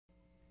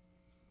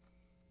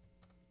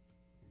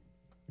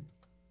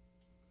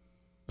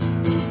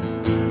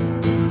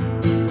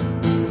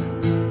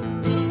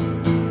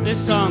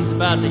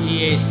about the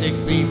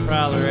EA-6B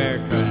Prowler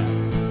aircraft.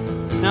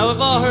 Now,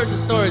 we've all heard the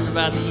stories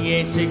about the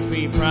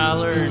EA-6B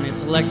Prowler and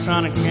its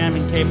electronic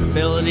jamming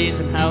capabilities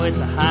and how it's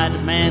a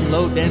high-demand,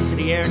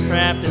 low-density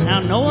aircraft and how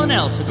no one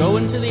else will go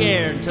into the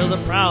air until the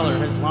Prowler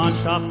has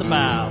launched off the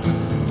bow.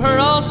 We've heard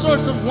all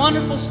sorts of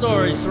wonderful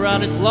stories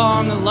throughout its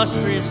long,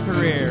 illustrious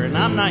career, and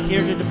I'm not here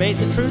to debate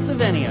the truth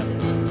of any of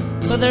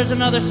it. But there's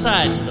another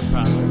side to the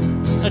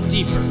Prowler, a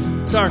deeper,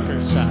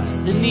 darker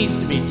side that needs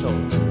to be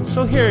told.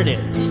 So here it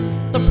is,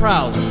 the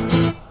Prowler,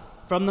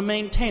 from the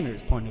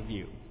maintainer's point of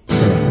view.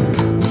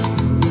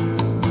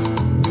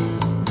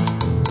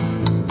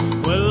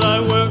 Well, I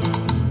work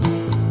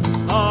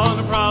on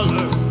a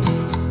Prowler.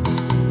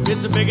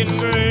 It's a big and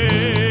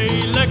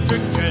gray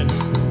electric jet,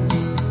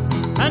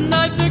 and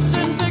I fix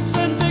and fix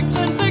and fix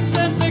and fix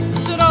and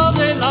fix it all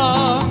day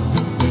long,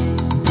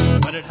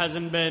 but it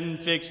hasn't been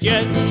fixed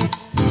yet.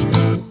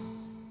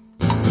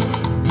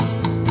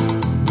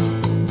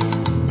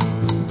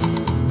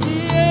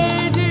 The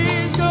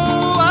ADs go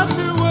out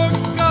to work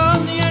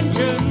on the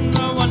engine,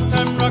 a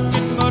one-time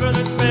rocket motor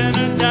that's been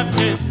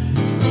adapted.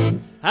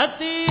 At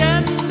the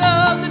end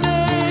of the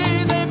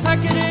day, they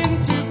pack it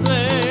into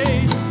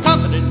play,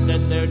 confident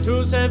that their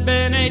tools have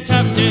been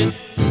adapted.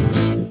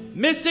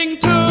 Missing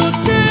tool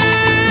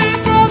chain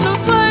from the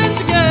planes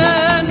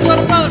again. What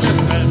a Prowler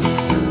does best.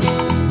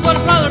 What a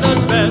Prowler does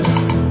best.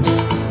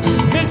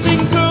 Missing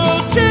tool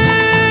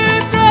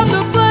chain from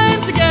the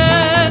planes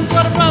again.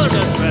 What a Prowler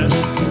does best.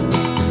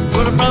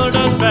 What a Prowler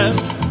does best.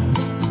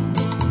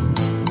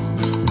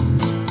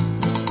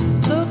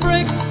 The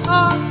brakes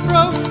are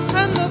broke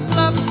and the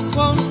flaps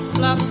won't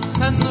flap,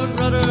 and the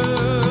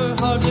rudder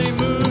hardly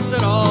moves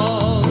at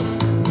all,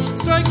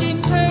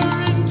 striking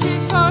terror in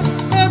Chief's heart.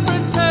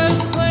 Everett tears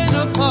the plane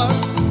apart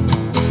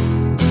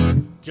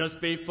just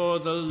before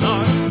the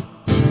launch.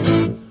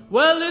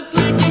 Well, it's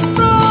leaking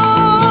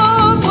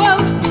from, well,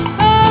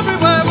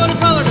 everywhere. What a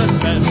Prowler does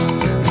best.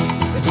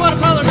 It's what a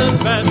Prowler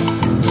does best.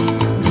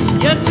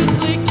 Yes, it's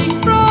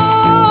leaking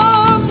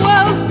from,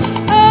 well,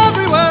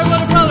 everywhere.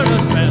 What a Prowler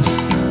does best.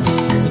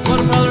 It's what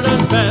a Prowler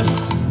does best.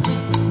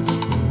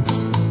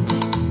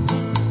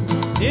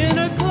 In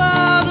a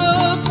cloud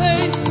of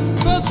paint,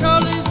 12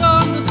 Charlies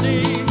on the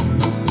sea,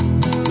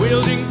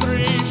 wielding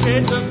 3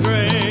 shades of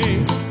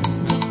gray,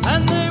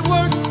 and they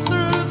work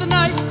through the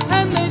night,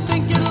 and they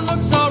think it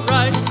looks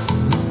alright,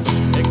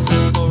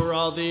 except for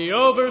all the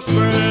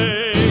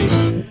overspray.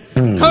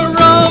 Corrosion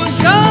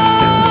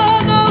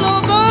all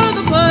over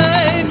the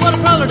plane. What a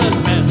Prowler does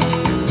best.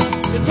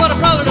 It's what a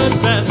Prowler does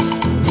best.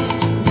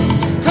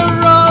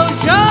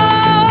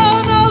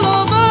 Corrosion all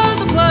over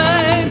the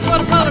plane. It's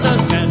what a Prowler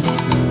does best.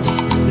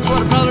 It's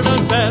what a Prowler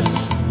does best.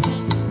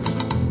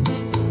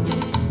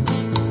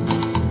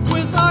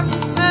 With arcs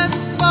and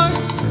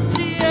sparks,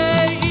 the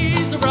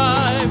AEs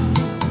arrive.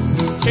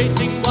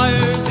 Chasing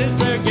wires is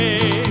their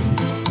game.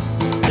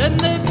 Then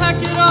they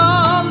pack it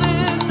all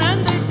in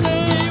and they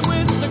say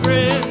with a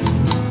grin,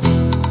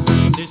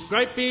 this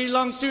gripe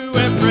belongs to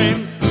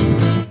airframes.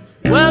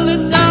 Well,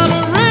 it's out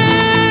of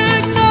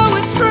rig, no,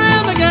 it's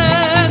trim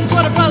again. It's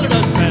what a Prowler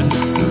does best.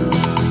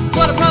 It's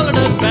what a Prowler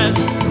does best.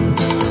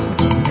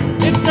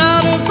 It's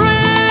out of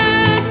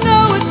rig,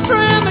 no, it's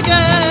trim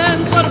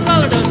again. It's what a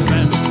Prowler does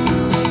best.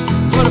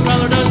 It's what a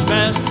Prowler does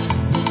best.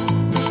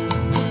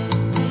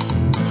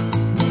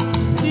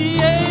 The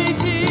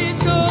ATs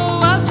go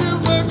out to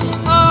work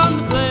on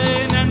the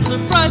plane, and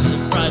surprise,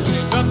 surprise,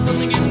 they drop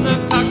something in the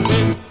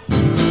cockpit.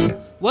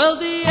 Well,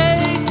 the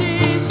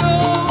ATs go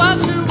out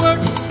to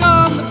work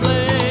on the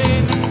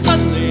plane, and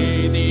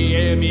suddenly the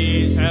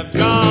AMEs have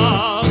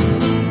jobs.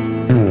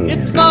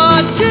 It's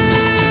Vachi,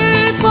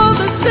 pull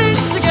the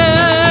seats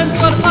again.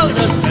 It's what a Prowler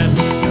does best.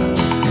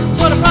 It's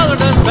what a Prowler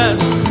does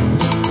best.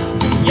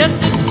 Yes,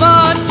 it's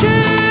Vachi,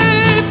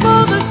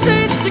 pull the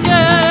seats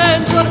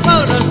again. It's what a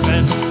Prowler does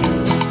best.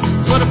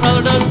 It's what a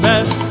Prowler does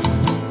best.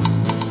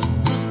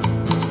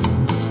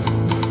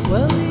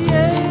 Well, the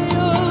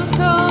AOs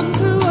come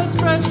to us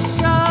fresh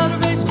out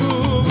of a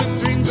school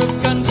with dreams of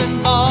guns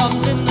and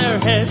bombs in their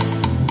heads.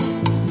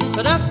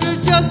 But after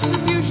just a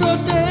few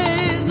short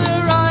days,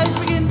 their eyes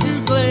begin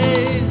to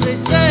glaze. They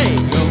say,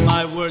 oh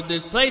my word,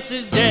 this place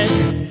is dead.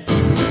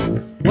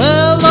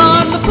 Well,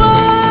 on the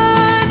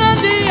plane and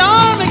the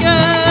arm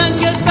again.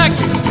 Get back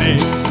to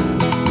space.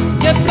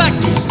 Get back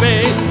to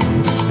space.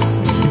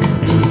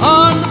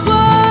 On the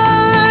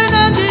plane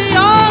and the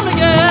arm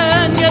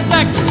again. Get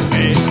back to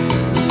space.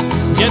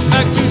 Get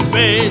back to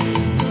space.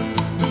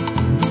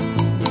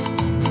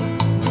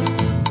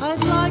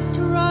 I'd like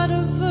to write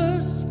a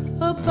verse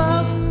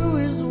about who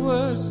is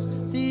worse,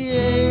 the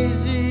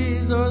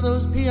AZs or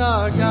those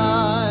PR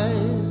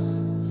guys.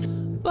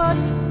 But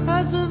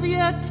as of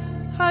yet,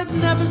 I've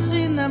never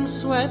seen them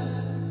sweat,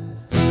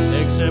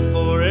 except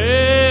for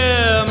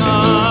MI.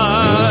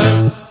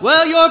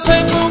 Well, your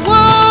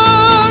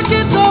paperwork,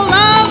 it's all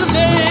out of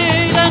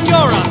date, and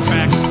you're off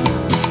track.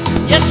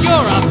 Yes,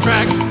 you're off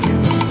track.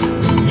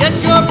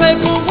 Yes, your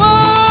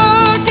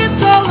paperwork,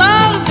 it's all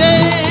out of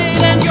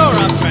date, and you're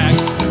off track.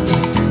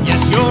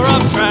 Yes, you're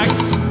off track.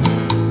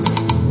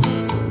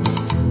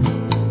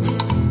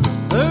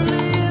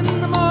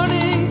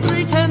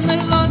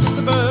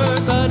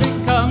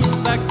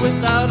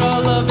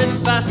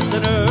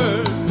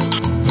 listeners.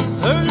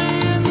 Early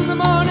in the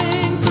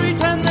morning,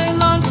 3:10 they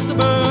launch the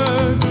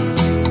bird.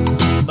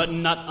 But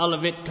not all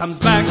of it comes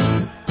back.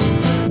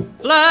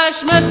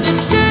 Flash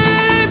message,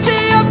 JP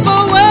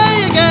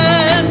away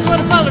again. It's what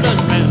a prowler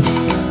does best.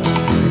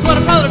 It's what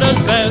a prowler does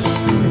best.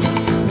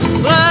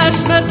 Flash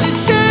message,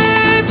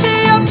 JP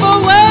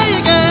away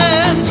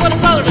again. It's what a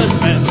prowler does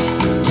best.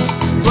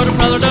 It's what a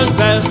prowler does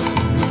best.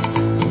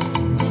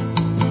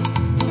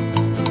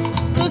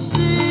 The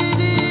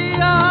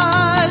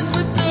CDIs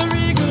with their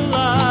eagle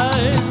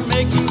eyes,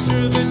 making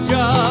sure the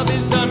job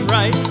is done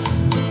right.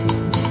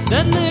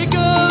 Then they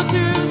go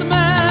to the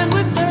man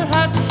with their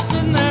hats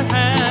in their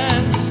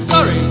hands.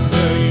 Sorry,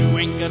 sir, you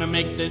ain't gonna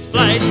make this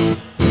flight.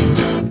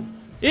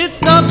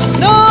 It's up